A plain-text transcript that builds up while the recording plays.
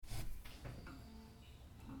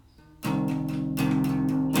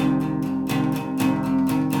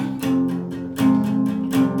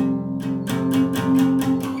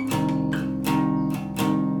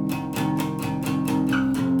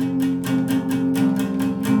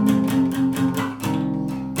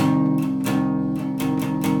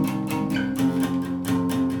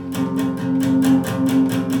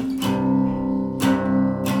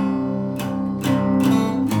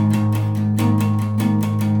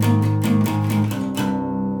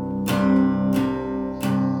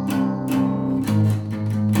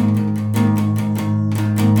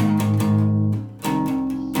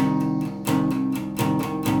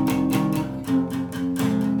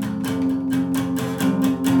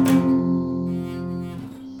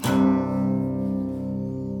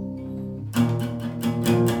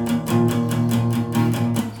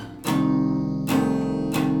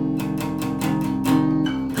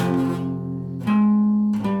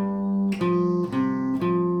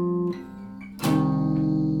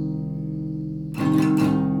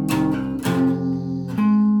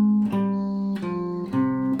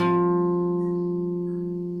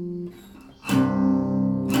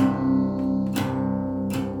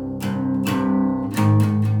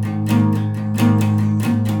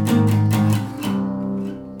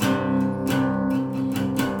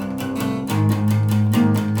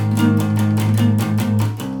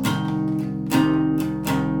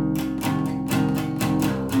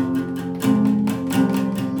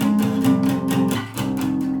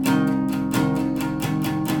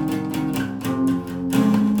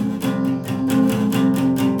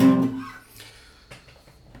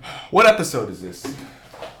What episode is this?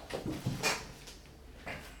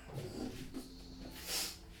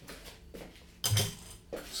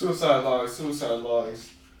 Suicide Logs,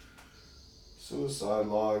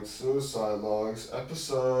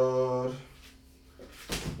 episode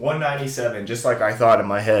 197, just like I thought in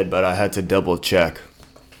my head, but I had to double check.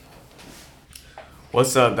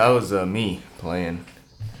 What's up? That was me playing.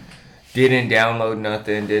 Didn't download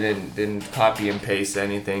nothing, didn't copy and paste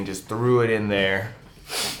anything, just threw it in there.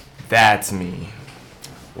 That's me.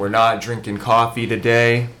 We're not drinking coffee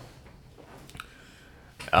today.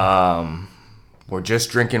 We're just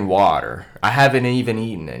drinking water. I haven't even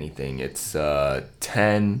eaten anything. It's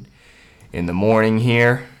 10 in the morning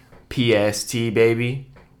here. PST, baby.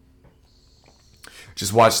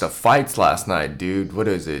 Just watched the fights last night, dude. What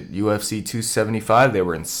is it? UFC 275. They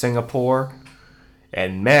were in Singapore.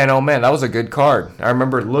 And man, oh man, that was a good card. I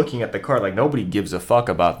remember looking at the card like nobody gives a fuck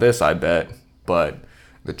about this, I bet. But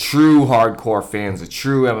the true hardcore fans, the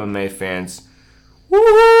true MMA fans,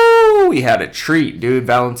 woo! We had a treat, dude.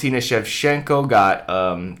 Valentina Shevchenko got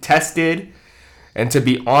tested, and to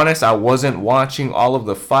be honest, I wasn't watching all of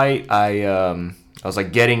the fight. I was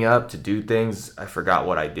like getting up to do things. I forgot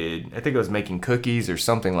what I did. I think I was making cookies or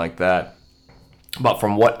something like that. But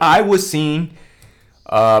from what I was seeing,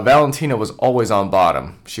 Valentina was always on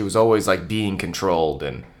bottom. She was always like being controlled,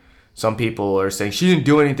 and some people are saying she didn't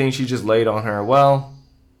do anything. She just laid on her. Well,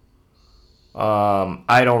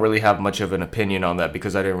 I don't really have much of an opinion on that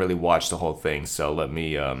because I didn't really watch the whole thing. So let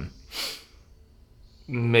me,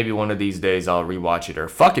 maybe one of these days I'll rewatch it, or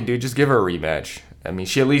fuck it, dude, just give her a rematch. I mean,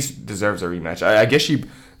 she at least deserves a rematch. I guess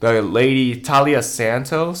the lady, Talia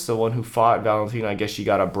Santos, the one who fought Valentina, I guess she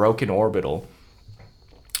got a broken orbital.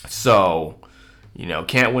 So,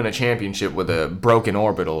 can't win a championship with a broken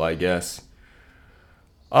orbital, I guess.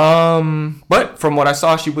 But from what I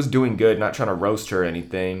saw, she was doing good, not trying to roast her or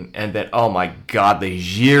anything. And then, oh my god, the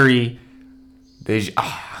Jiri,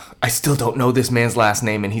 I still don't know this man's last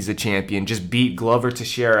name, and he's a champion, just beat Glover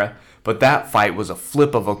Teixeira. But that fight was a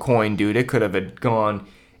flip of a coin, dude. It could have gone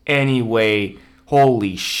any way.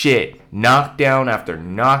 Holy shit. Knockdown after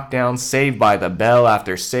knockdown, saved by the bell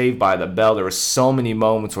after saved by the bell. There were so many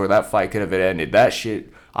moments where that fight could have ended. That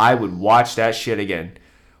shit, I would watch that shit again.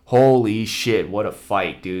 Holy shit, what a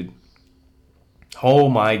fight, dude. Oh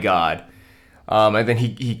my god. And then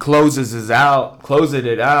he closed it out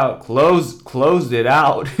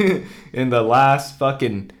in the last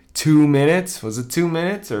fucking 2 minutes. Was it 2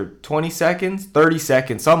 minutes or 20 seconds? 30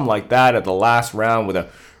 seconds, something like that at the last round with a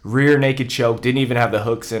rear naked choke. Didn't even have the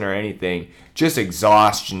hooks in or anything. Just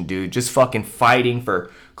exhaustion, dude. Just fucking fighting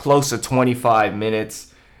for close to 25 minutes.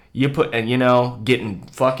 Getting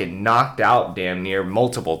fucking knocked out damn near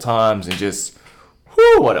multiple times, and just,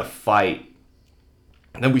 whew, what a fight.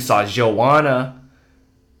 And then we saw Joanna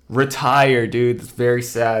retire, dude. It's very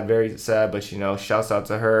sad, but shouts out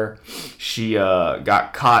to her. She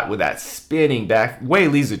got caught with that spinning back.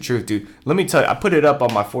 Weili's the truth, dude. Let me tell you, I put it up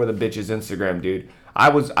on my For the Bitches Instagram, dude. I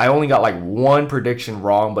only got like one prediction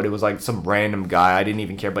wrong, but it was like some random guy. I didn't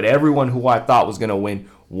even care. But everyone who I thought was gonna win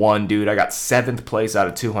won, dude. I got 7th place out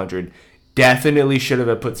of 200. Definitely should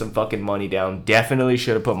have put some fucking money down. Definitely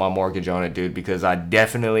should have put my mortgage on it, dude, because I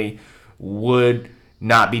definitely would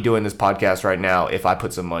not be doing this podcast right now if I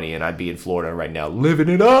put some money in. I'd be in Florida right now, living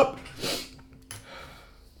it up.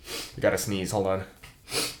 I gotta sneeze. Hold on.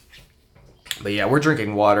 But yeah, we're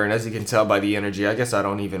drinking water, and as you can tell by the energy, I guess I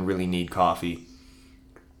don't even really need coffee.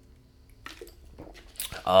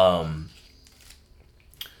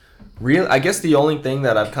 I guess the only thing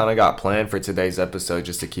that I've kind of got planned for today's episode,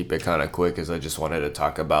 just to keep it kind of quick, is I just wanted to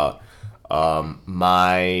talk about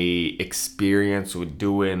my experience with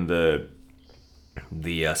doing the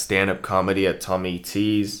stand-up comedy at Tommy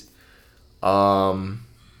T's. How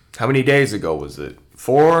many days ago was it?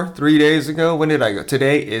 3 days ago? When did I go?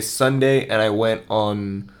 Today is Sunday, and I went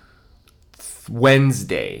on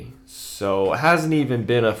Wednesday. So it hasn't even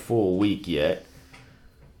been a full week yet.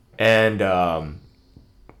 And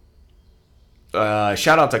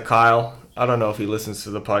shout out to Kyle. I don't know if he listens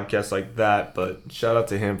to the podcast like that, but shout out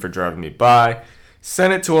to him for driving me by.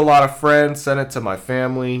 Sent it to a lot of friends. Sent it to my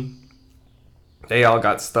family. They all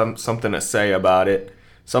got something to say about it.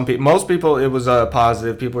 Most people, it was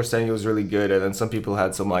positive. People were saying it was really good, and then some people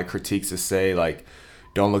had some like critiques to say, like,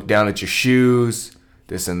 don't look down at your shoes,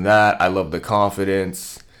 this and that. I love the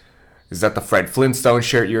confidence. Is that the Fred Flintstone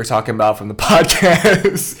shirt you were talking about from the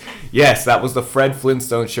podcast? Yes, that was the Fred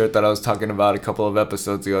Flintstone shirt that I was talking about a couple of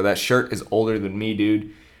episodes ago. That shirt is older than me,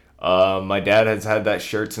 dude. My dad has had that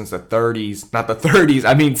shirt since the 30s. Not the 30s.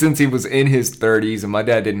 I mean, since he was in his 30s. And my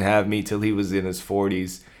dad didn't have me till he was in his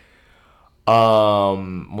 40s.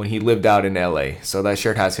 when he lived out in LA. So that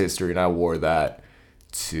shirt has history, and I wore that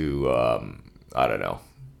to, I don't know,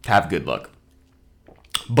 have good luck.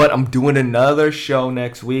 But I'm doing another show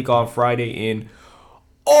next week on Friday in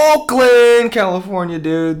Oakland, California,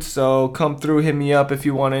 dude. So come through, hit me up if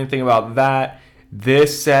you want anything about that.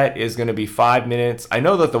 This set is going to be 5 minutes. I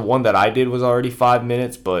know that the one that I did was already 5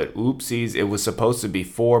 minutes, but oopsies, it was supposed to be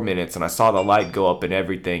 4 minutes, and I saw the light go up and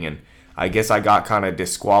everything, and I guess I got kind of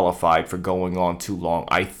disqualified for going on too long,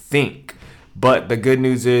 I think. But the good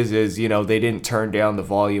news is, you know, they didn't turn down the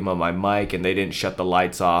volume of my mic, and they didn't shut the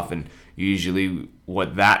lights off, and usually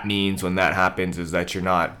what that means when that happens is that you're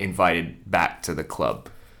not invited back to the club.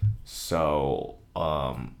 So,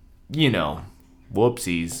 you know,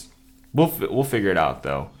 whoopsies. We'll figure it out,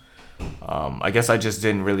 though. I guess I just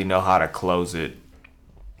didn't really know how to close it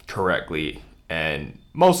correctly, and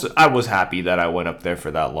I was happy that I went up there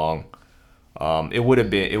for that long. It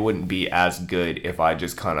wouldn't be as good if I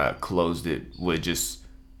just kind of closed it with just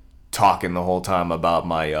talking the whole time about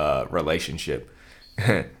my relationship.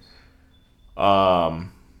 But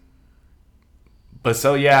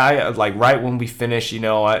so yeah, I like right when we finished, you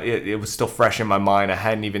know, it was still fresh in my mind. I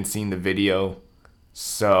hadn't even seen the video.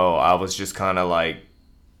 So I was just kind of like,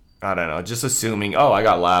 I don't know, just assuming, oh, I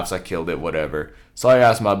got laughs, I killed it, whatever. So I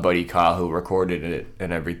asked my buddy Kyle, who recorded it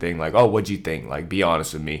and everything, like, oh, what'd you think? Like, be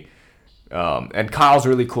honest with me. And Kyle's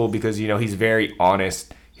really cool because, you know, he's very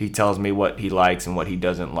honest. He tells me what he likes and what he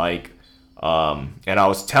doesn't like. And I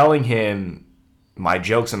was telling him my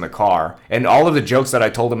jokes in the car. And all of the jokes that I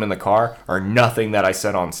told him in the car are nothing that I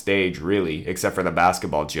said on stage, really, except for the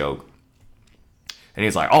basketball joke. And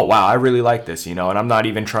he's like, oh, wow, I really like this, you know, and I'm not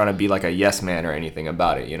even trying to be like a yes man or anything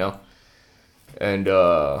about it, you know. And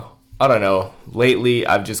I don't know, lately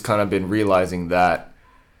I've just kind of been realizing that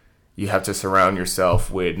you have to surround yourself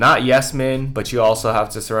with not yes men, but you also have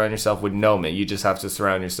to surround yourself with no men. You just have to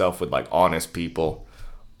surround yourself with like honest people,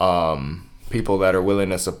 people that are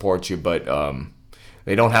willing to support you, but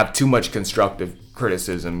they don't have too much constructive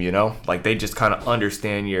criticism, you know, like they just kind of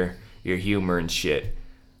understand your humor and shit.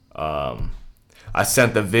 I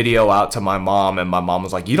sent the video out to my mom, and my mom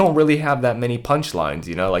was like, you don't really have that many punchlines,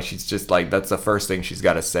 you know? Like, she's just like, that's the first thing she's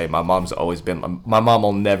got to say. My mom's always been, my mom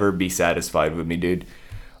will never be satisfied with me, dude.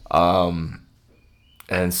 And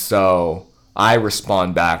so I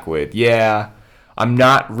respond back with, yeah, I'm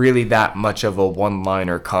not really that much of a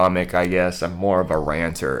one-liner comic, I guess. I'm more of a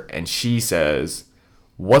ranter. And she says,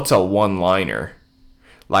 what's a one-liner?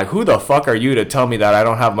 Like, who the fuck are you to tell me that I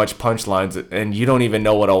don't have much punchlines and you don't even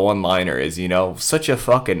know what a one-liner is, you know? Such a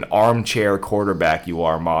fucking armchair quarterback you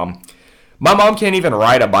are, Mom. My mom can't even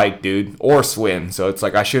ride a bike, dude, or swim. So it's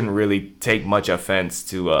like I shouldn't really take much offense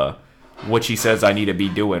to what she says I need to be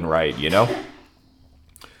doing right, you know?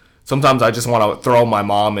 Sometimes I just want to throw my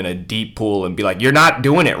mom in a deep pool and be like, you're not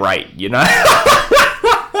doing it right, you know?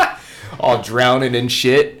 All drowning in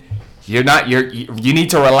shit. You need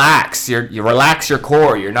to relax. You relax your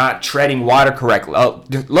core. You're not treading water correctly. Oh,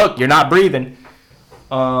 look, you're not breathing.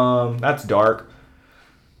 That's dark.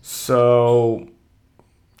 So,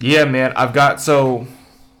 yeah, man, I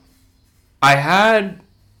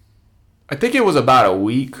think it was about a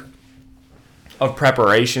week of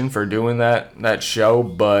preparation for doing that show,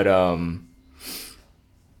 but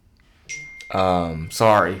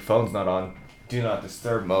sorry, phone's not on do not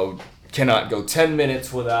disturb mode. Cannot go 10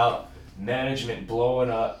 minutes without management blowing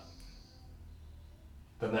up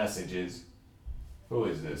the messages. Who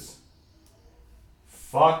is this?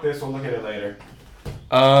 Fuck this, we'll look at it later.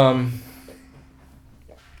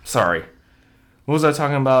 Sorry. What was I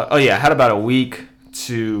talking about? Oh yeah, I had about a week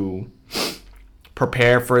to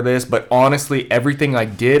prepare for this, but honestly, everything I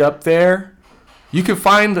did up there, you can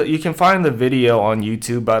find the video on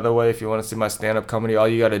YouTube, by the way, if you want to see my stand-up comedy. All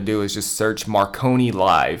you got to do is just search Marconi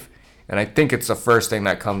Live. And I think it's the first thing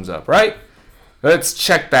that comes up, right? Let's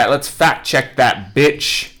check that. Let's fact check that,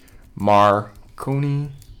 bitch. Marconi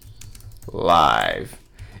Live.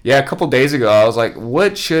 Yeah, a couple days ago, I was like,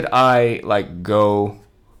 what should I, like, go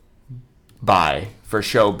buy for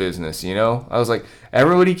show business, you know? I was like,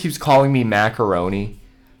 everybody keeps calling me macaroni.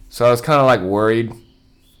 So I was kind of, like, worried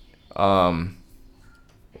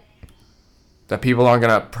that people aren't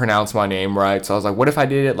going to pronounce my name right. So I was like, what if I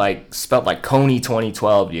did it like spelled like Coney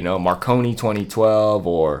 2012, you know, Marconi 2012,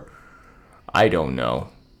 or I don't know.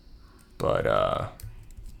 But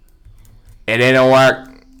it didn't work.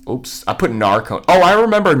 Oops, I put Narconi. Oh, I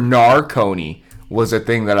remember Narconi was a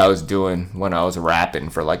thing that I was doing when I was rapping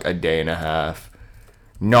for like a day and a half.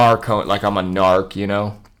 Narconi, like I'm a narc, you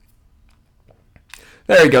know.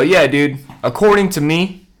 There you go. Yeah, dude. According to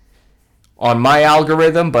me, on my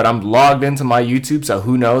algorithm, but I'm logged into my YouTube, so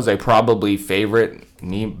who knows? They probably favorite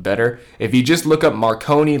me better. If you just look up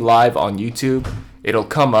Marconi Live on YouTube, it'll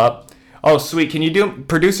come up. Oh, sweet. Can you do,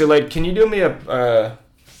 producer lady, can you do me a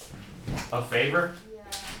favor?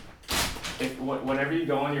 Yeah. Whenever you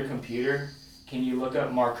go on your computer, can you look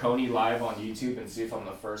up Marconi Live on YouTube and see if I'm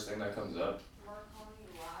the first thing that comes up? Marconi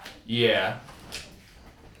Live? Yeah.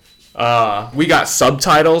 We got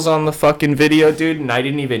subtitles on the fucking video, dude, and I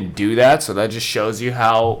didn't even do that, so that just shows you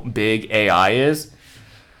how big AI is.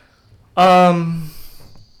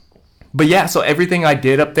 But yeah, so everything I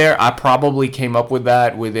did up there, I probably came up with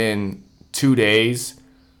that within 2 days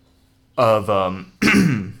of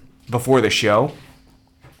before the show.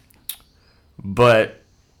 But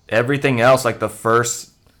everything else, like the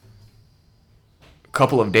first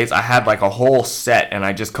couple of days, I had like a whole set and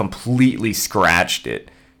I just completely scratched it.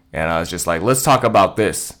 And I was just like, let's talk about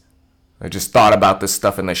this. I just thought about this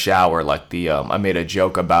stuff in the shower. Like I made a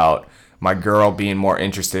joke about my girl being more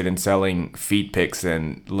interested in selling feet pics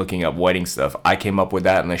and looking up wedding stuff. I came up with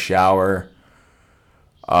that in the shower.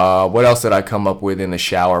 What else did I come up with in the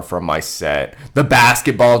shower from my set? The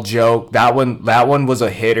basketball joke. That one was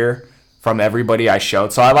a hitter from everybody I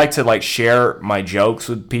showed. So I like to like share my jokes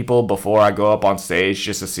with people before I go up on stage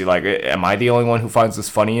just to see like, am I the only one who finds this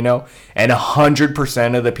funny, you know? And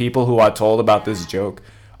 100% of the people who I told about this joke.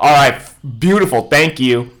 All right, beautiful. Thank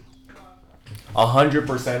you.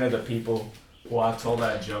 100% of the people who I told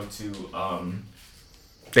that joke to,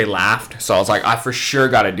 they laughed. So I was like, I for sure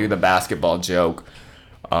got to do the basketball joke.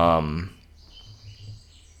 But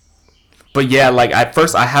yeah, like at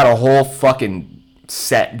first I had a whole fucking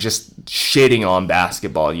set just shitting on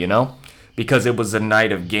basketball, you know, because it was the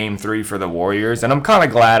night of game 3 for the Warriors, and I'm kind of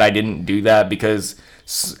glad I didn't do that because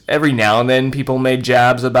every now and then people made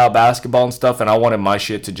jabs about basketball and stuff, and I wanted my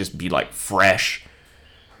shit to just be like fresh.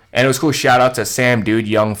 And it was cool. Shout out to Sam Dude,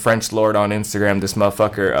 Young French Lord on Instagram. This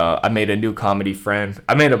motherfucker, I made a new comedy friend.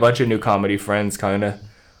 I made a bunch of new comedy friends, kind of,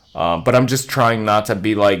 but I'm just trying not to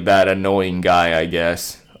be like that annoying guy, I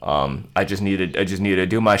guess. I just need to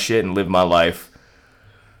do my shit and live my life.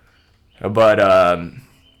 But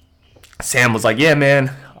Sam was like, yeah,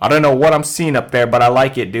 man, I don't know what I'm seeing up there, but I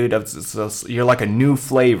like it, dude. You're like a new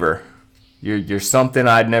flavor. You're something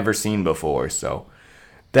I'd never seen before. So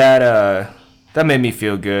that made me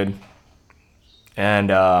feel good. And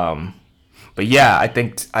but yeah, I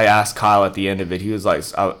think I asked Kyle at the end of it. He was like,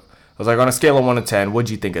 I was like, on a scale of 1 to 10,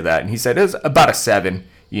 what'd you think of that? And he said it was about a 7.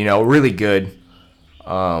 You know, really good.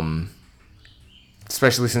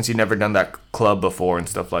 Especially since you've never done that club before and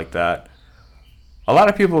stuff like that. A lot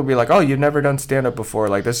of people will be like, oh, you've never done stand-up before.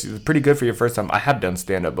 Like, this is pretty good for your first time. I have done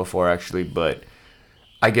stand-up before, actually, but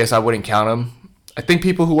I guess I wouldn't count them. I think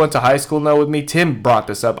people who went to high school know with me. Tim brought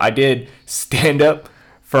this up. I did stand-up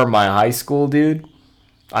for my high school, dude.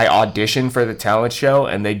 I auditioned for the talent show,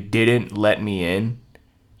 and they didn't let me in.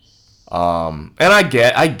 And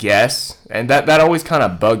I guess, and that always kind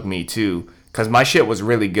of bugged me, too, because my shit was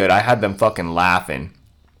really good. I had them fucking laughing.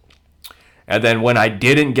 And then when I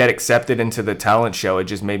didn't get accepted into the talent show, it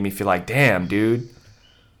just made me feel like, damn, dude.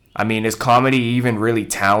 I mean, is comedy even really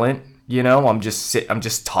talent? You know, I'm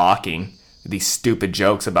just talking these stupid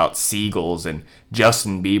jokes about seagulls and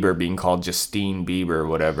Justin Bieber being called Justine Bieber or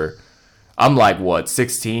whatever. I'm like, what,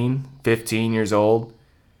 16, 15 years old?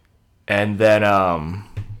 And then,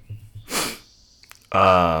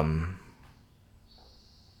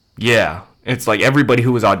 yeah. It's like everybody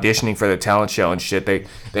who was auditioning for the talent show and shit,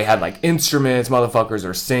 they had like instruments, motherfuckers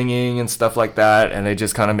are singing and stuff like that, and it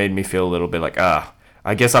just kind of made me feel a little bit like,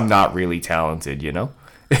 I guess I'm not really talented, you know?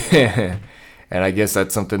 And I guess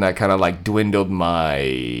that's something that kind of like dwindled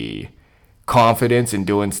my confidence in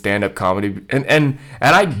doing stand-up comedy. And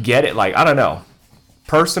I get it, like, I don't know.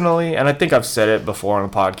 Personally, and I think I've said it before on a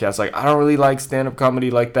podcast, like, I don't really like stand-up comedy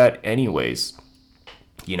like that anyways.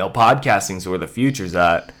 You know, podcasting's where the future's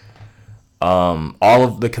at. All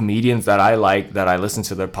of the comedians that I like, that I listen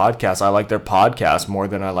to their podcasts, I like their podcasts more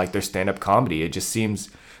than I like their stand-up comedy. It just seems,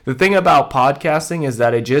 the thing about podcasting is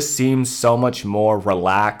that it just seems so much more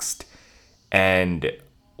relaxed and,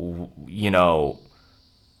 you know,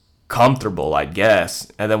 comfortable, I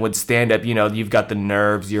guess. And then with stand-up, you know, you've got the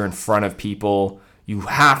nerves, you're in front of people, you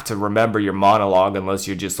have to remember your monologue unless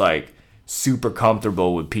you're just like super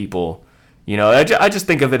comfortable with people. You know, I just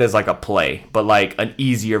think of it as like a play, but like an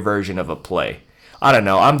easier version of a play. I don't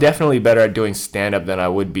know. I'm definitely better at doing stand-up than I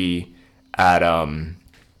would be at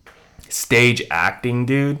stage acting,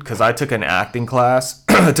 dude. Because I took an acting class.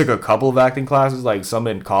 I took a couple of acting classes, like some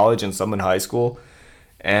in college and some in high school.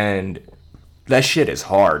 And that shit is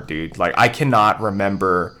hard, dude. Like, I cannot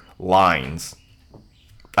remember lines.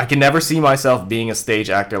 I can never see myself being a stage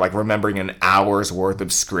actor, like remembering an hour's worth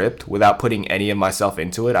of script without putting any of myself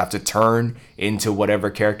into it. I have to turn into whatever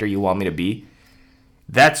character you want me to be.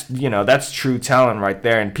 That's true talent right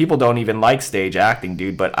there. And people don't even like stage acting,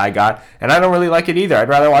 dude. But I don't really like it either. I'd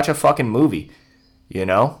rather watch a fucking movie, you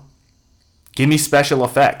know? Give me special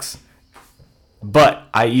effects. But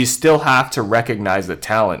you still have to recognize the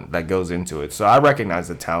talent that goes into it. So I recognize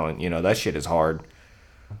the talent. That shit is hard.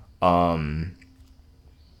 But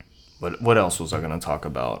what else was I going to talk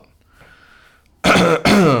about?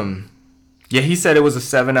 Yeah, he said it was a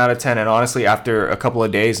 7 out of 10. And honestly, after a couple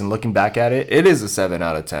of days and looking back at it, it is a 7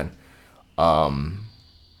 out of 10.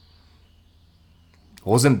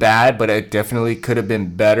 Wasn't bad, but it definitely could have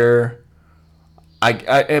been better.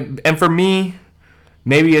 And for me,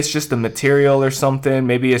 maybe it's just the material or something.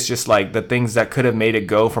 Maybe it's just like the things that could have made it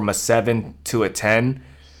go from a 7 to a 10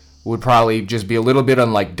 would probably just be a little bit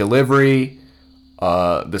on like delivery,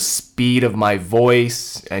 the speed of my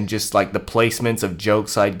voice, and just like the placements of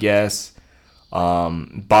jokes, I guess.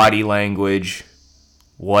 Body language,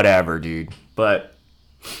 whatever, dude. But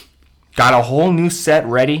got a whole new set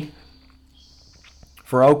ready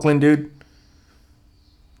for Oakland, dude.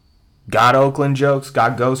 Got Oakland jokes,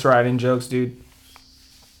 got Ghost Riding jokes, dude.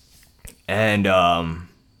 And I'm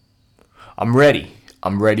ready.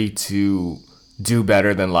 I'm ready to do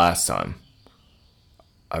better than last time.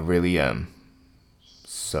 I really am.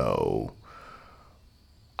 So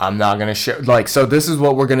I'm not going to share. So this is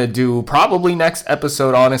what we're going to do probably next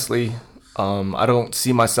episode, honestly. I don't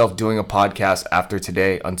see myself doing a podcast after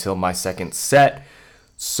today until my second set.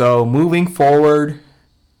 So moving forward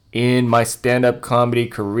in my stand-up comedy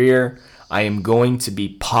career, I am going to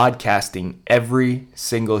be podcasting every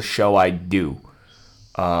single show I do.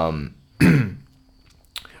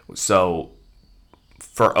 So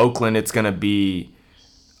for Oakland, it's going to be,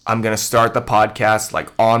 I'm going to start the podcast like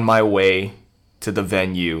on my way to the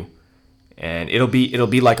venue, and it'll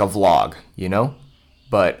be like a vlog,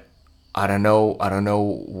 but I don't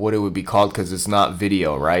know what it would be called, because it's not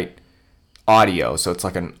video, right? Audio, so it's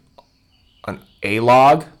like an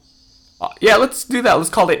A-log. Yeah, let's do that. Let's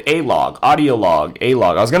call it A-log, audio log,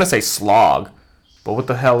 A-log. I was gonna say slog, but what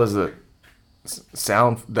the hell is the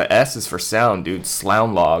sound? The S is for sound, dude.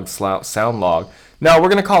 Sound log. No, we're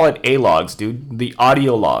gonna call it A-logs, dude. The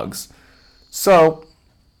audio logs. So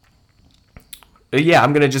yeah,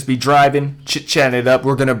 I'm going to just be driving, chit-chatting it up.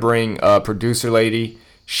 We're going to bring a producer lady.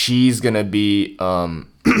 She's going to be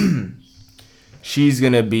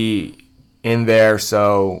in there,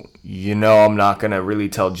 so I'm not going to really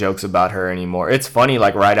tell jokes about her anymore. It's funny,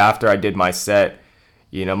 like right after I did my set,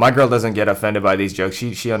 my girl doesn't get offended by these jokes.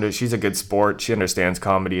 She's a good sport. She understands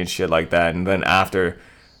comedy and shit like that. And then after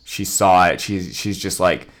she saw it, she's just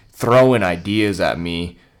like throwing ideas at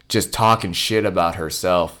me, just talking shit about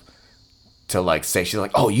herself. To like say, she's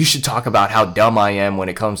like, oh, you should talk about how dumb I am when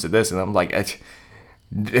it comes to this, and I'm like,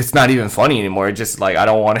 it's not even funny anymore. It's just like I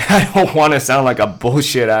don't want to sound like a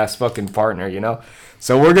bullshit ass fucking partner,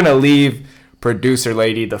 So we're gonna leave producer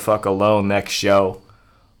lady the fuck alone next show.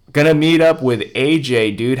 Gonna meet up with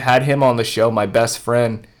AJ, dude. Had him on the show, my best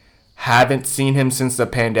friend. Haven't seen him since the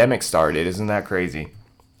pandemic started. Isn't that crazy?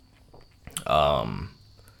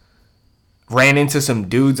 Ran into some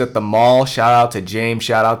dudes at the mall. Shout out to James.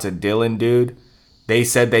 Shout out to Dylan, dude. They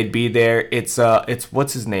said they'd be there. It's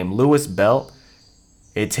what's his name? Lewis Belt.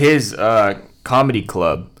 It's his comedy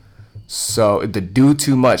club. So the Do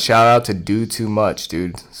Too Much. Shout out to Do Too Much,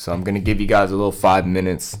 dude. So I'm gonna give you guys a little 5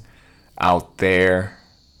 minutes out there.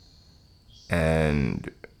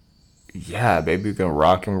 And yeah, baby, we're gonna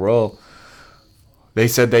rock and roll. They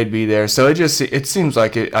said they'd be there, so it seems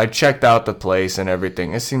like it. I checked out the place and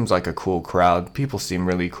everything. It seems like a cool crowd. People seem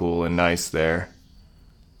really cool and nice there.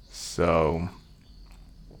 So,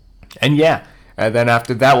 and yeah, and then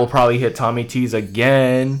after that, we'll probably hit Tommy T's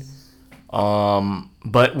again.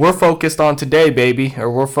 But we're focused on today, baby, or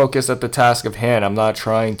we're focused at the task of hand. I'm not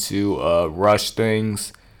trying to rush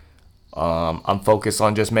things. I'm focused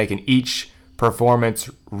on just making each performance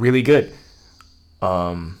really good.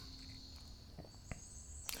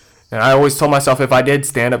 And I always told myself if I did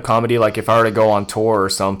stand-up comedy, like if I were to go on tour or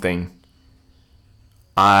something,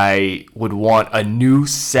 I would want a new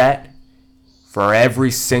set for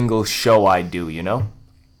every single show I do,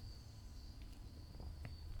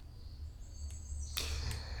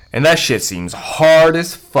 And that shit seems hard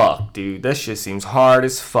as fuck, dude. That shit seems hard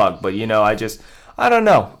as fuck. But, I don't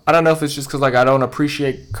know. I don't know if it's just because, like, I don't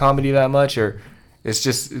appreciate comedy that much, or it's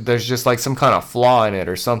just, there's just, like, some kind of flaw in it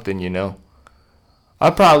or something, I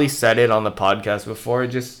probably said it on the podcast before. It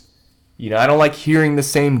just, I don't like hearing the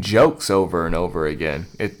same jokes over and over again.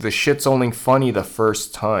 The shit's only funny the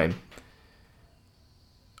first time.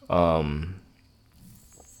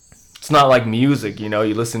 It's not like music, you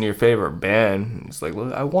listen to your favorite band. It's like,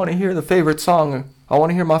 look, I want to hear the favorite song. I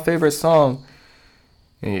want to hear my favorite song.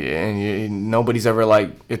 And nobody's ever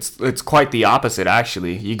like, it's quite the opposite,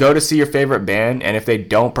 actually. You go to see your favorite band, and if they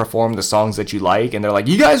don't perform the songs that you like, and they're like,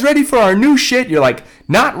 you guys ready for our new shit? You're like,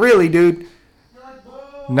 not really, dude.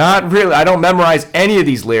 Not really. I don't memorize any of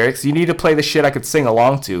these lyrics. You need to play the shit I could sing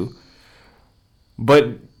along to.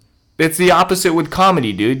 But it's the opposite with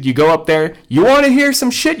comedy, dude. You go up there, you want to hear some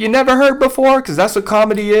shit you never heard before? Because that's what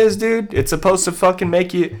comedy is, dude. It's supposed to fucking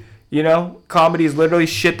make you, comedy is literally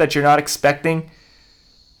shit that you're not expecting.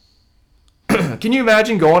 Can you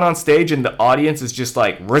imagine going on stage and the audience is just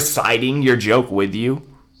like reciting your joke with you?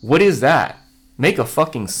 What is that? Make a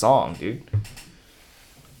fucking song, dude.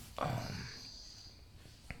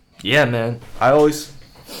 Yeah, man. I always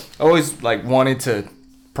like wanted to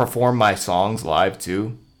perform my songs live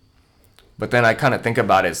too. But then I kind of think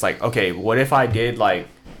about it. It's like, okay, what if I did like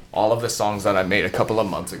all of the songs that I made a couple of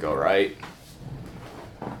months ago, right?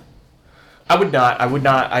 I would not.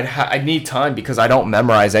 I'd need time because I don't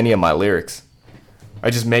memorize any of my lyrics. I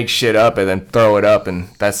just make shit up and then throw it up and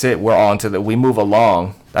that's it. We move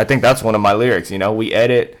along. I think that's one of my lyrics, We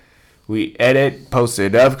edit, post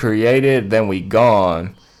it up, create it, then we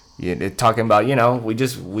gone. Talking about,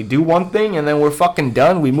 we do one thing and then we're fucking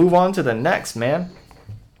done. We move on to the next, man.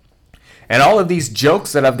 And all of these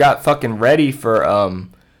jokes that I've got fucking ready for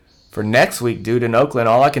next week, dude, in Oakland,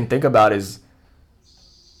 all I can think about is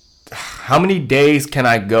how many days can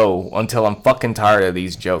I go until I'm fucking tired of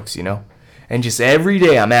these jokes, And just every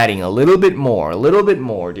day I'm adding a little bit more,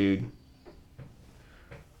 dude.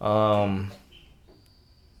 What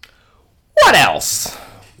else?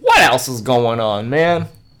 What else is going on, man?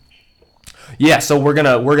 Yeah, so we're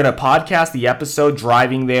gonna podcast the episode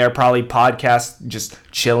driving there, probably podcast just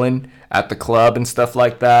chilling at the club and stuff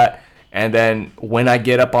like that. And then when I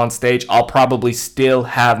get up on stage, I'll probably still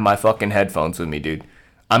have my fucking headphones with me, dude.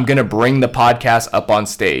 I'm gonna bring the podcast up on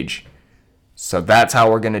stage. So that's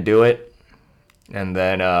how we're gonna do it. And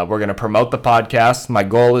then we're gonna promote the podcast. My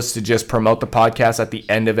goal is to just promote the podcast at the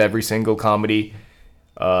end of every single comedy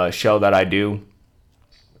show that I do.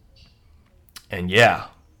 And yeah.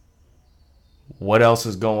 What else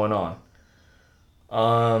is going on?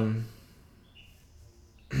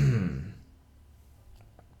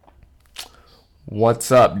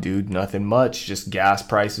 What's up, dude? Nothing much. Just gas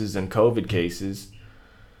prices and COVID cases.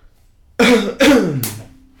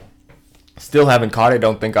 Still haven't caught it.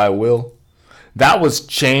 Don't think I will. That was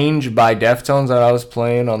Change by Deftones that I was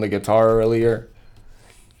playing on the guitar earlier.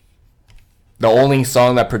 The only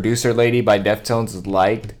song that Producer Lady by Deftones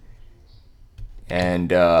liked.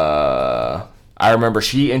 And I remember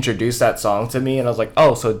she introduced that song to me, and I was like,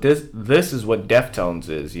 oh, so this is what Deftones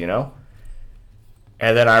is, And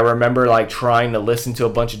then I remember like trying to listen to a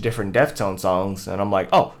bunch of different Deftones songs, and I'm like,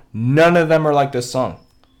 oh, none of them are like this song.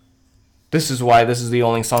 This is why this is the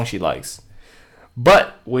only song she likes.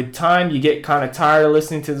 But with time, you get kind of tired of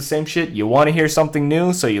listening to the same shit. You want to hear something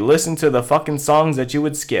new, so you listen to the fucking songs that you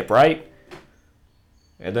would skip, right?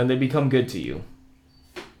 And then they become good to you.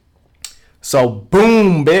 So,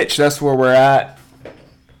 boom, bitch, that's where we're at.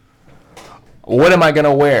 What am I going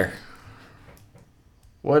to wear?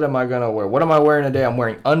 What am I wearing today? I'm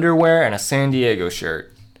wearing underwear and a San Diego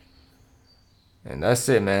shirt. And that's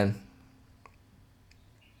it, man.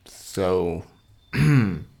 So,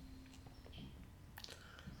 I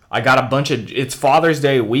got a bunch of... It's Father's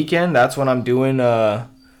Day weekend. That's when I'm doing the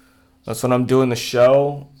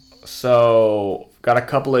show. So, got a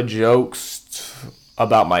couple of jokes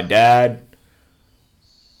about my dad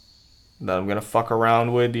that I'm gonna fuck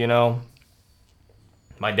around with,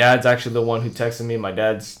 My dad's actually the one who texted me. My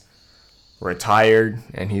dad's retired,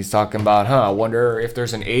 and he's talking about, I wonder if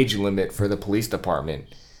there's an age limit for the police department.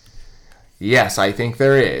 Yes, I think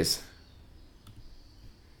there is.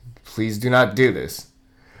 Please do not do this.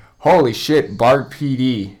 Holy shit, BART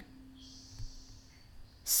PD.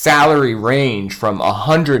 Salary range from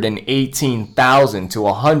 $118,000 to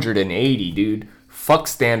 $180,000, dude. Fuck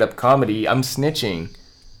stand-up comedy. I'm snitching.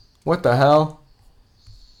 What the hell?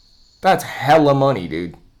 That's hella money,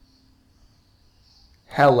 dude.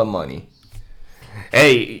 Hella money.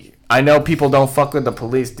 Hey, I know people don't fuck with the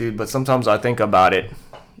police, dude, but sometimes I think about it.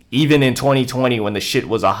 Even in 2020 when the shit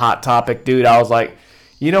was a hot topic, dude, I was like,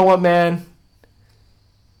 you know what, man?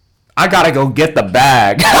 I gotta go get the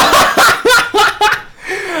bag.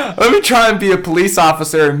 Let me try and be a police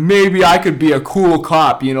officer. Maybe I could be a cool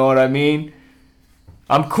cop, you know what I mean?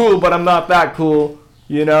 I'm cool, but I'm not that cool,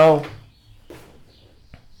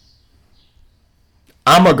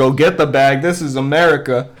 I'm gonna go get the bag. This is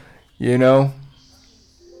America, you know.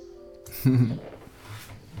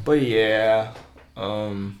 But yeah,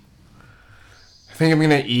 I think I'm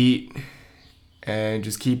gonna eat and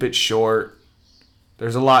just keep it short.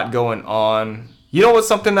 There's a lot going on. You know what's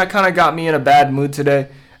something that kind of got me in a bad mood today,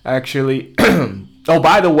 actually? Oh,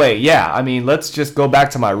 by the way, yeah, I mean, let's just go back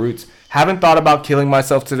to my roots. Haven't thought about killing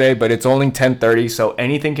myself today, but it's only 10:30, so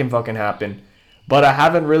anything can fucking happen. But I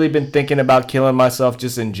haven't really been thinking about killing myself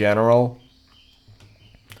just in general.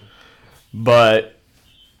 But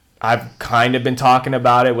I've kind of been talking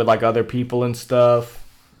about it with like other people and stuff.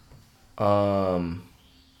 And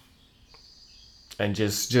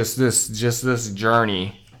just this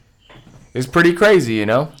journey is pretty crazy, you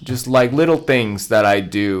know? Just like little things that I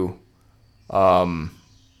do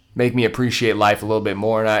make me appreciate life a little bit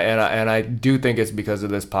more, and I do think it's because of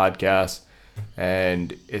this podcast.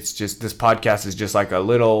 And it's just, this podcast is just like a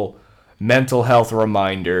little mental health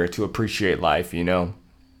reminder to appreciate life, you know?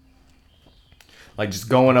 Like just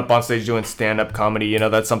going up on stage doing stand-up comedy, you know,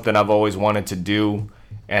 that's something I've always wanted to do,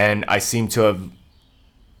 and I seem to have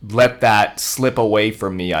let that slip away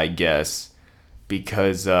from me, I guess,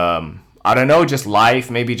 because I don't know, just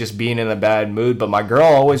life, maybe just being in a bad mood. But my girl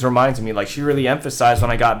always reminds me, like, she really emphasized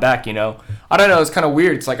when I got back, you know. I don't know, it's kind of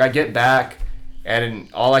weird. It's like I get back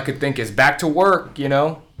and all I could think is back to work, you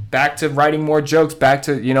know, back to writing more jokes, back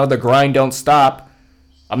to, you know, the grind don't stop.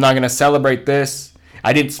 I'm not going to celebrate this.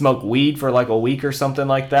 I didn't smoke weed for like a week or something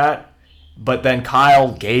like that, but then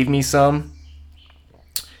Kyle gave me some.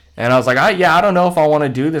 And I was like, I don't know if I want to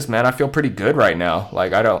do this, man. I feel pretty good right now.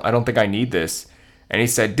 Like, I don't think I need this. And he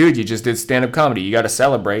said, dude, you just did stand-up comedy. You got to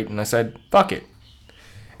celebrate. And I said, fuck it.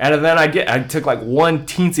 And then I took like one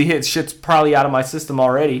teensy hit. Shit's probably out of my system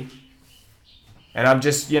already. And I'm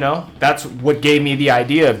just, you know, that's what gave me the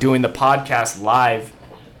idea of doing the podcast live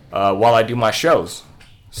while I do my shows.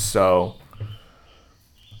 So,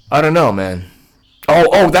 I don't know, man.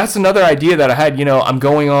 Oh, that's another idea that I had. You know, I'm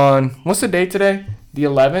going on, what's the date today? The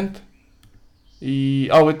 11th?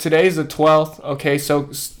 Today's the 12th. Okay, so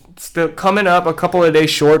still coming up a couple of days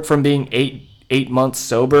short from being eight months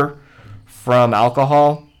sober from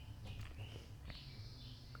alcohol.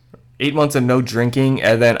 8 months of no drinking.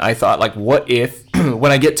 And then I thought, like, what if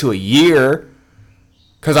when I get to a year,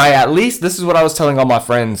 because this is what I was telling all my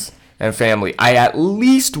friends and family, I at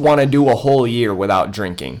least want to do a whole year without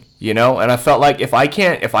drinking, you know? And I felt like if I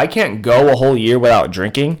can't go a whole year without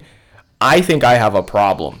drinking, I think I have a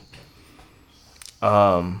problem.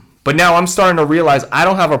 But now I'm starting to realize I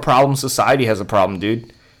don't have a problem. Society has a problem,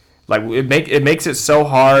 dude. Like, it makes it so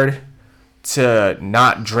hard to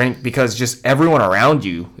not drink because just everyone around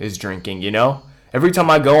you is drinking, you know? Every time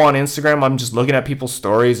I go on Instagram, I'm just looking at people's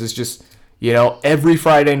stories. It's just, you know, every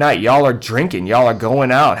Friday night, y'all are drinking. Y'all are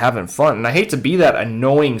going out, having fun. And I hate to be that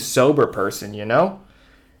annoying sober person, you know?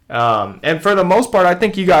 And for the most part, I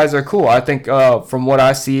think you guys are cool. I think from what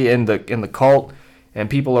I see in the cult and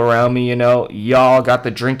people around me, you know, y'all got the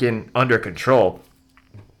drinking under control.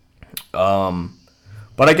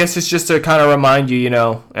 But I guess it's just to kind of remind you, you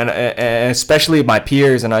know, and especially my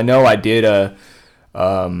peers. And I know I did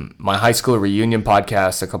my high school reunion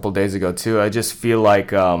podcast a couple days ago too. I just feel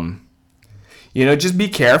like, you know, just be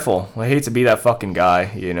careful. I hate to be that fucking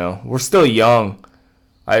guy, you know. We're still young.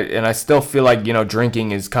 I still feel like, you know,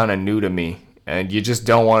 drinking is kind of new to me, and you just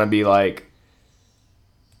don't want to be like,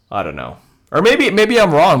 I don't know. Or maybe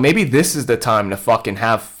I'm wrong. Maybe this is the time to fucking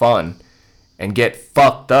have fun and get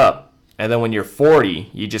fucked up. And then when you're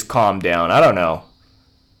 40, you just calm down. I don't know.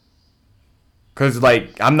 Because,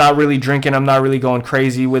 like, I'm not really drinking. I'm not really going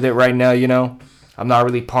crazy with it right now, you know. I'm not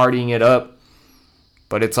really partying it up.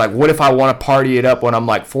 But it's like, what if I want to party it up when I'm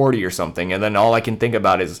like 40 or something? And then all I can think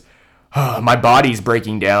about is, my body's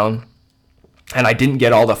breaking down. And I didn't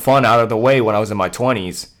get all the fun out of the way when I was in my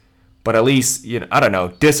 20s. But at least, you know, I don't know,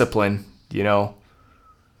 discipline, you know.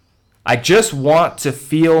 I just want to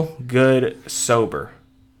feel good sober.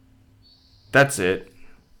 That's it.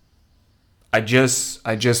 I just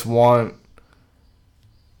want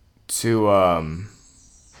to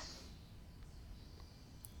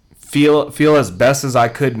feel as best as I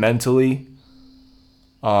could mentally,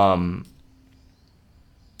 and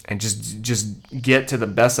just get to the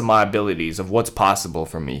best of my abilities of what's possible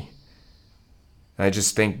for me. I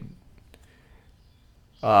just think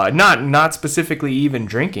not specifically even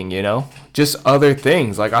drinking, you know, just other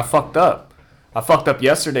things. Like, I fucked up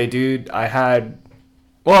yesterday, dude. I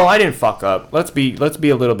didn't fuck up. Let's be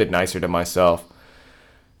a little bit nicer to myself.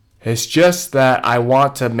 It's just that I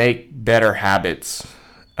want to make better habits.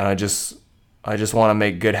 And I just want to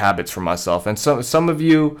make good habits for myself. And some of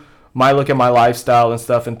you might look at my lifestyle and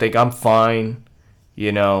stuff and think I'm fine.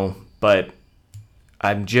 but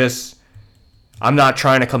I'm not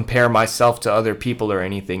trying to compare myself to other people or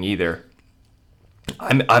anything either.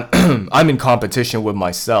 I'm I'm in competition with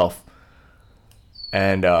myself.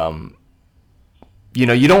 And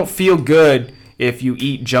you don't feel good if you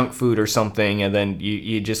eat junk food or something and then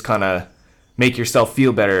you just kind of make yourself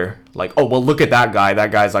feel better, like, oh well, look at that guy,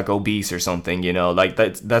 that guy's like obese or something, like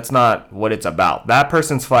that's not what it's about. That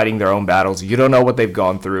person's fighting their own battles. You don't know what they've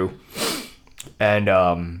gone through.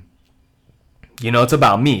 And it's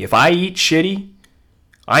about me. If I eat shitty,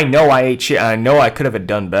 I know I ate shit. I know I could have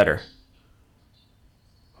done better.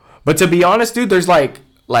 But to be honest, dude, there's like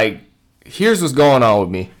here's what's going on with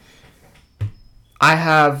me. I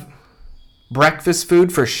have breakfast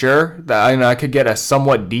food for sure that I could get a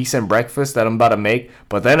somewhat decent breakfast that I'm about to make.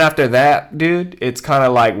 But then after that, dude, it's kind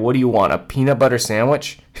of like, what do you want? A peanut butter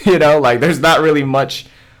sandwich? There's not really much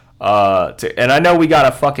and I know we got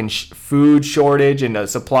a fucking food shortage and the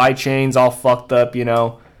supply chain's all fucked up,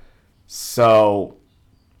 So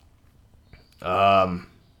I'm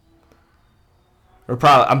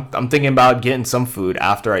thinking about getting some food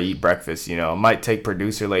after I eat breakfast, I might take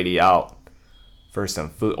producer lady out for some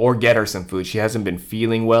food or get her some food. She hasn't been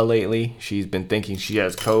feeling well lately. She's been thinking she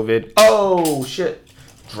has COVID. Oh shit.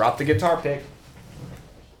 Drop the guitar pick.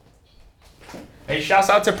 Hey, shouts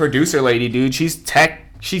out to producer lady, dude. She's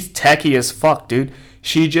techie as fuck, dude.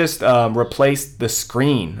 She just replaced the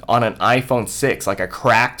screen on an iPhone 6, like a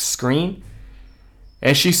cracked screen.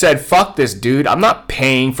 And she said, fuck this, dude. I'm not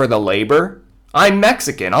paying for the labor. I'm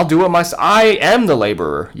Mexican. I'll do it myself. I am the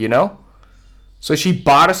laborer, So she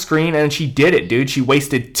bought a screen and she did it, dude. She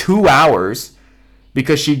wasted 2 hours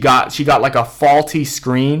because she got like a faulty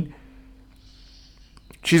screen.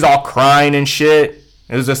 She's all crying and shit.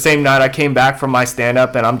 It was the same night I came back from my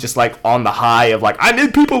stand-up and I'm just like on the high of like, I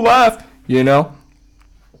made people laugh, And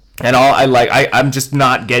I'm just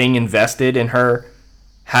not getting invested in her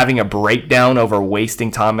having a breakdown over wasting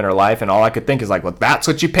time in her life. And all I could think is like, well, that's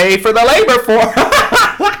what you pay for the labor for.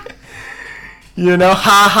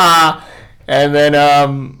 Ha. And then,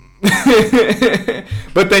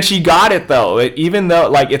 but then she got it though. Even though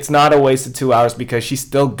like it's not a waste of 2 hours because she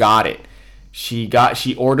still got it. She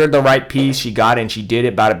ordered the right piece. She got it and she did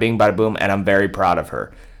it. Bada bing, bada boom. And I'm very proud of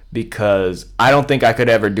her because I don't think I could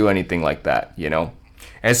ever do anything like that, And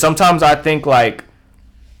sometimes I think like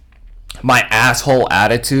my asshole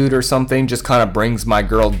attitude or something just kind of brings my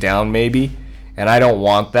girl down maybe. And I don't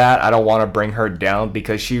want that. I don't want to bring her down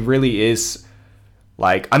because she really is.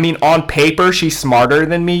 Like, I mean, on paper, she's smarter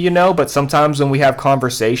than me, but sometimes when we have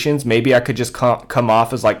conversations, maybe I could just come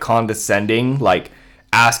off as, like, condescending, like,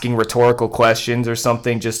 asking rhetorical questions or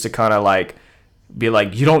something just to kind of, like, be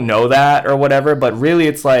like, you don't know that or whatever. But really,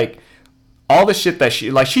 it's, like, all the shit that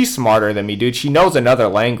she's smarter than me, dude. She knows another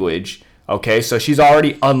language, okay? So she's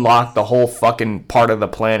already unlocked the whole fucking part of the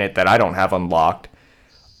planet that I don't have unlocked.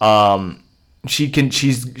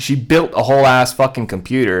 She built a whole ass fucking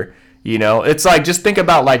computer. It's like, just think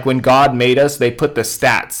about like when God made us, they put the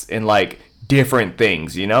stats in like different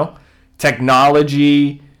things,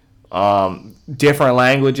 technology, different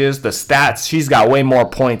languages, the stats. She's got way more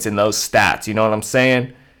points in those stats. You know what I'm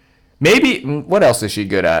saying? Maybe, what else is she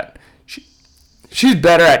good at? She's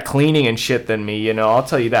better at cleaning and shit than me, I'll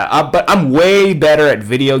tell you that. But I'm way better at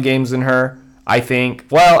video games than her, I think.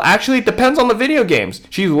 Well, actually, it depends on the video games.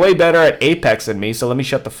 She's way better at Apex than me, so let me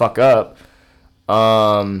shut the fuck up.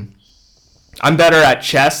 I'm better at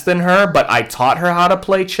chess than her, but I taught her how to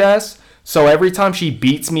play chess. So every time she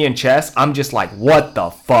beats me in chess, I'm just like, what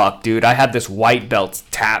the fuck, dude? I had this white belt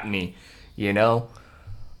tap me, And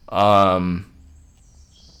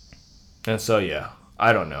so, yeah,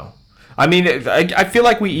 I don't know. I mean, I feel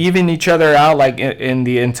like we even each other out, like, in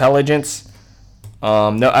the intelligence.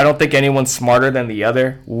 No, I don't think anyone's smarter than the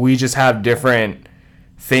other. We just have different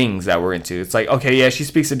things that we're into. It's like, okay, yeah, she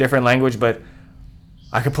speaks a different language, but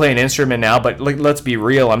I could play an instrument now, but like, let's be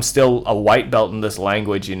real. I'm still a white belt in this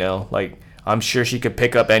language, Like, I'm sure she could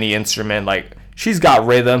pick up any instrument. Like, she's got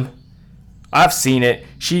rhythm. I've seen it.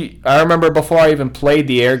 I remember before I even played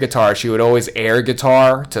the air guitar, she would always air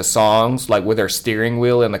guitar to songs, like with her steering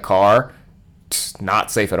wheel in the car.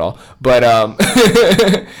 Not safe at all. But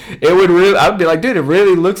it would really. I'd be like, dude, it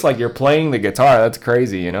really looks like you're playing the guitar. That's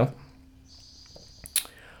crazy,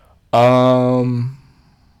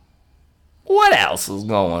 What else is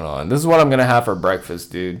going on? This is what I'm gonna have for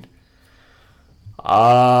breakfast, dude.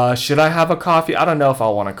 Should I have a coffee? I don't know if I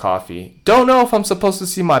want a coffee. Don't know if I'm supposed to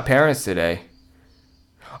see my parents today.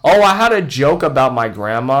 Oh, I had a joke about my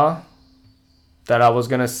grandma that I was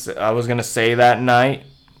gonna say that night,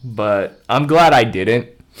 but I'm glad I didn't.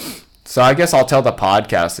 So I guess I'll tell the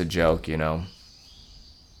podcast a joke,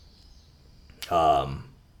 Um,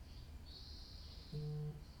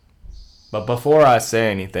 but before I say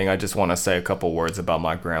anything, I just want to say a couple words about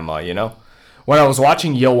my grandma, you know? When I was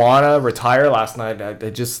watching Joanna retire last night,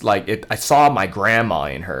 I saw my grandma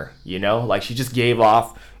in her, you know? Like, she just gave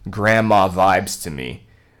off grandma vibes to me.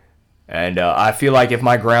 And I feel like if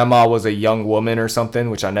my grandma was a young woman or something,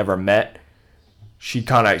 which I never met, she'd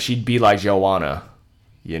be like Joanna,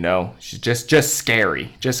 you know? She's just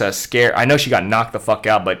scary. Just a scare. I know she got knocked the fuck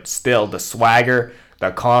out, but still, the swagger,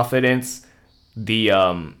 the confidence,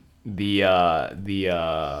 the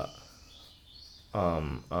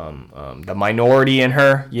minority in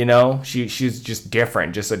her, you know? She's just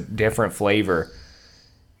different, just a different flavor.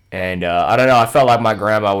 And I don't know, I felt like my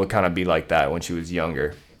grandma would kind of be like that when she was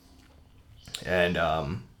younger. And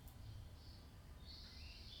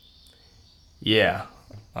yeah.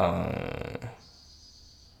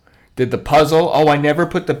 Did the puzzle? Oh, I never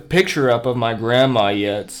put the picture up of my grandma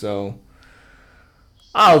yet, so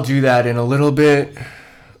I'll do that in a little bit.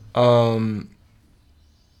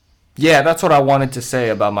 Yeah, that's what I wanted to say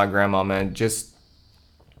about my grandma, man. Just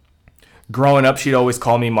growing up, she'd always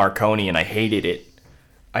call me Marconi, and I hated it.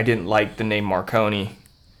 I didn't like the name Marconi.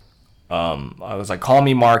 I was like, call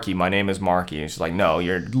me Marky. My name is Marky. And she's like, no,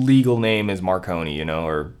 your legal name is Marconi, you know,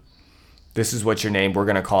 or this is what your name. We're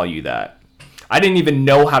going to call you that. I didn't even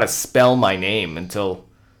know how to spell my name until,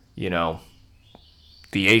 you know,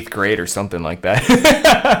 the 8th grade or something like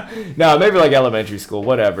that. No, maybe like elementary school,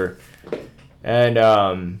 whatever. And,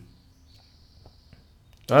 I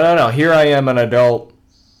don't know. Here I am, an adult.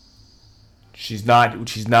 She's not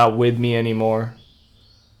with me anymore.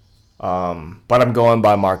 But I'm going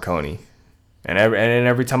by Marconi, and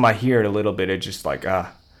every time I hear it a little bit, it's just like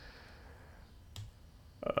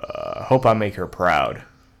hope I make her proud,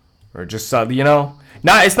 or just you know,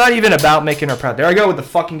 it's not even about making her proud. There I go with the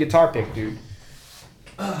fucking guitar pick, dude.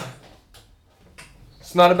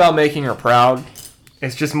 It's not about making her proud.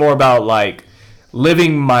 It's just more about like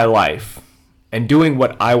living my life and doing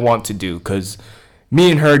what I want to do, because me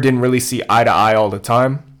and her didn't really see eye to eye all the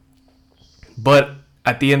time, but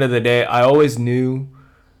at the end of the day, I always knew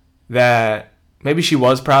that maybe she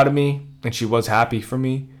was proud of me and she was happy for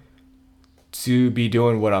me to be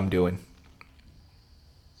doing what I'm doing.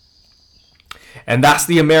 And that's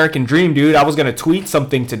the American dream, dude. I was going to tweet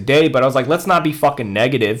something today, but I was like, let's not be fucking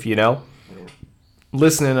negative, you know?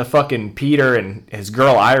 Listening to fucking Peter and his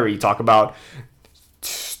girl Irie talk about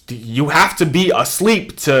you have to be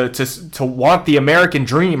asleep to want the American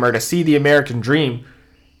dream or to see the American dream.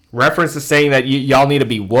 Reference to saying that y'all need to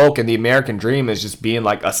be woke, and the American dream is just being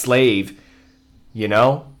like a slave, you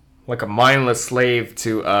know? Like a mindless slave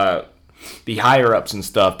to the higher-ups and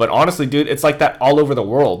stuff. But honestly, dude, it's like that all over the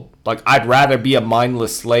world. Like, I'd rather be a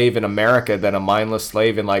mindless slave in America than a mindless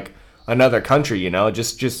slave in, like, another country, you know?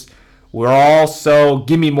 Just we're all so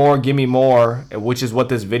give me more, which is what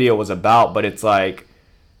this video was about. But it's like,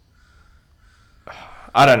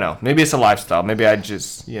 I don't know. Maybe it's a lifestyle. Maybe I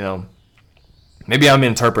just, you know... Maybe I'm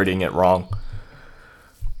interpreting it wrong.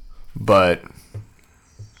 But,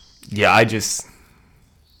 yeah,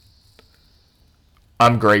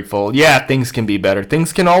 I'm grateful. Yeah, things can be better.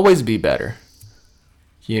 Things can always be better.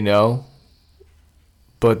 You know?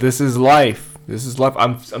 But this is life. This is life.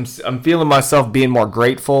 I'm feeling myself being more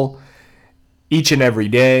grateful each and every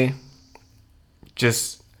day.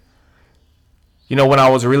 Just, you know, when I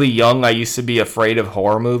was really young, I used to be afraid of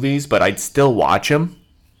horror movies, but I'd still watch them.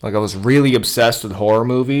 Like, I was really obsessed with horror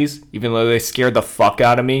movies, even though they scared the fuck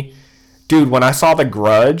out of me. Dude, when I saw The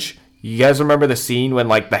Grudge, you guys remember the scene when,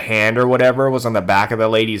 like, the hand or whatever was on the back of the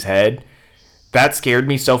lady's head? That scared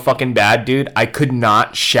me so fucking bad, dude. I could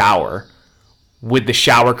not shower with the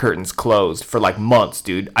shower curtains closed for, like, months,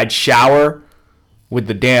 dude. I'd shower with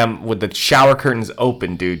the shower curtains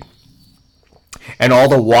open, dude. And all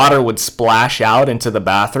the water would splash out into the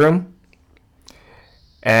bathroom.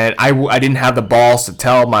 And I didn't have the balls to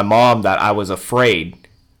tell my mom that I was afraid.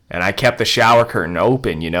 And I kept the shower curtain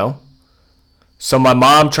open, you know? So my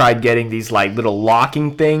mom tried getting these like little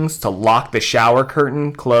locking things to lock the shower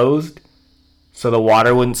curtain closed so the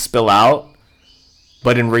water wouldn't spill out.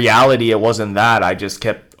 But in reality, it wasn't that. I just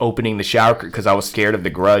kept opening the shower curtain because I was scared of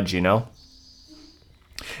The Grudge, you know?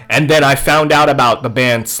 And then I found out about the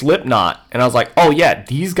band Slipknot. And I was like, oh yeah,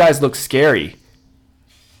 these guys look scary.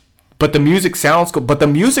 But the music sounds cool. But the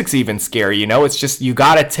music's even scary, you know? It's just, you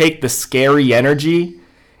got to take the scary energy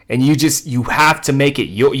and you have to make it,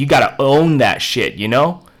 you got to own that shit, you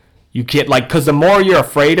know? You can't, like, because the more you're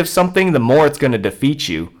afraid of something, the more it's going to defeat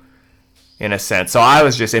you, in a sense. So I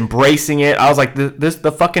was just embracing it. I was like,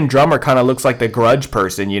 the fucking drummer kind of looks like the Grudge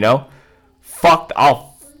person, you know?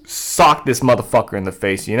 I'll sock this motherfucker in the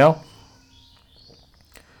face, you know?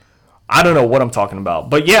 I don't know what I'm talking about.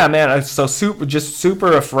 But yeah, man, I'm so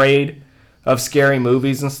super afraid of scary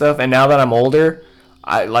movies and stuff. And now that I'm older,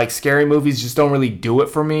 I like scary movies just don't really do it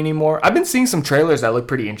for me anymore. I've been seeing some trailers that look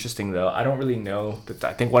pretty interesting though. I don't really know.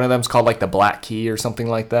 I think one of them's called like The Black Key or something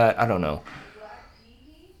like that. I don't know.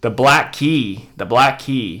 The Black Key. The Black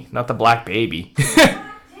Key, not the Black Baby.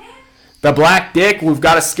 The Black Dick. We've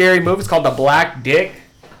got a scary movie. It's called The Black Dick.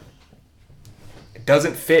 It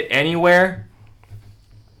doesn't fit anywhere.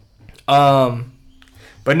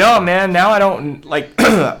 But no, man, now I don't, like,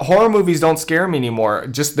 horror movies don't scare me anymore.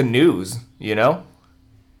 Just the news, you know?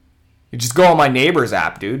 You just go on my neighbor's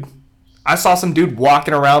app, dude. I saw some dude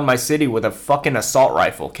walking around my city with a fucking assault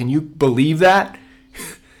rifle. Can you believe that?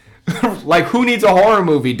 Like, who needs a horror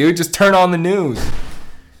movie, dude? Just turn on the news.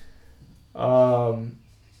 And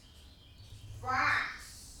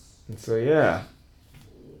so, yeah.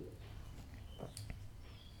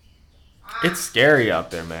 It's scary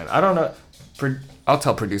out there, man. I don't know. I'll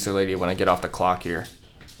tell producer lady when I get off the clock here.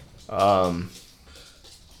 I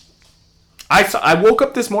woke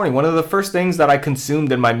up this morning. One of the first things that I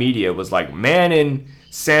consumed in my media was like, man in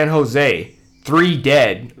San Jose, 3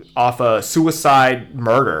 dead off a suicide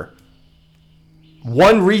murder.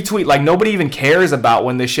 1 retweet. Like, nobody even cares about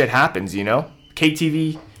when this shit happens, you know?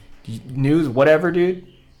 KTV news, whatever, dude.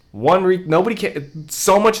 Nobody cares.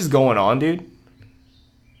 So much is going on, dude.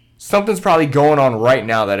 Something's probably going on right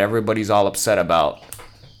now that everybody's all upset about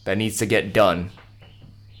that needs to get done.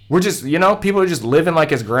 We're just, you know, people are just living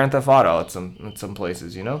like it's Grand Theft Auto at some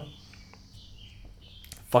places, you know?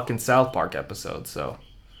 Fucking South Park episode, so.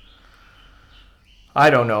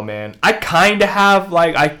 I don't know, man. I kind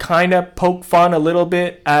of poke fun a little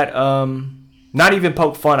bit at, not even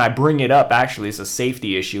poke fun, I bring it up, actually. It's a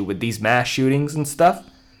safety issue with these mass shootings and stuff.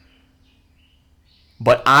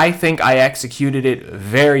 But I think I executed it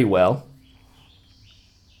very well.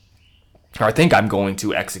 Or I think I'm going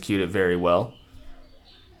to execute it very well.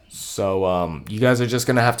 So you guys are just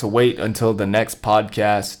going to have to wait until the next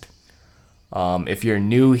podcast. If you're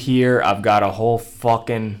new here, I've got a whole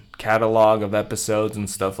fucking catalog of episodes and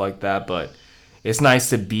stuff like that. But it's nice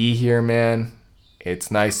to be here, man. It's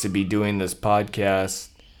nice to be doing this podcast.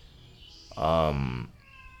 And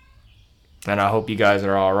I hope you guys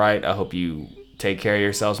are all right. I hope you take care of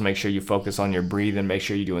yourselves. Make sure you focus on your breathing. Make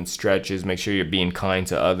sure you're doing stretches. Make sure you're being kind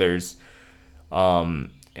to others.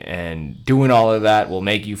 And doing all of that will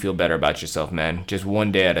make you feel better about yourself, man. Just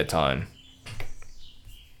one day at a time.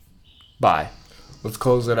 Bye. Let's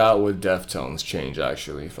close it out with Deftones Change,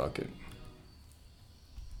 actually. Fuck it.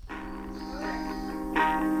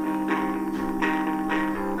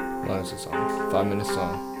 What is this song? 5 minute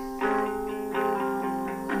song.